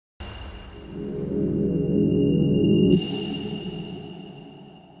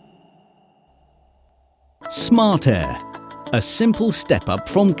SMARTair, a simple step up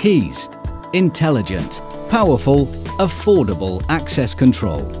from keys. Intelligent, powerful, affordable access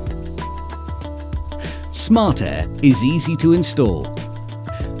control. SMARTair is easy to install.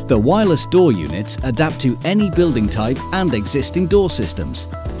 The wireless door units adapt to any building type and existing door systems.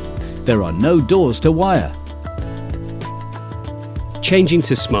 There are no doors to wire. Changing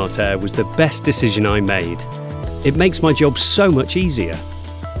to SMARTair was the best decision I made. It makes my job so much easier.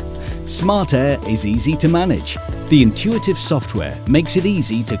 SMARTair is easy to manage. The intuitive software makes it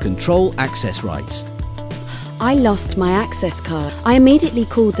easy to control access rights. I lost my access card. I immediately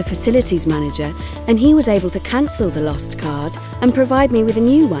called the facilities manager and he was able to cancel the lost card and provide me with a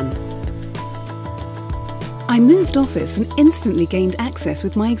new one. I moved office and instantly gained access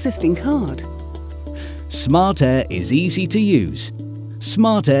with my existing card. SMARTair is easy to use.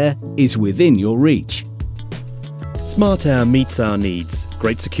 SMARTair is within your reach. SMARTair meets our needs.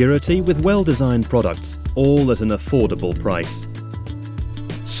 Great security with well-designed products, all at an affordable price.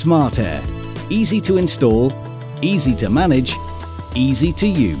 SMARTair. Easy to install, easy to manage, easy to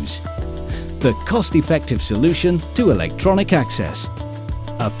use. The cost-effective solution to electronic access.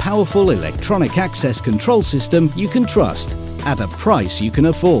 A powerful electronic access control system you can trust at a price you can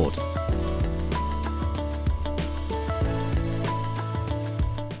afford.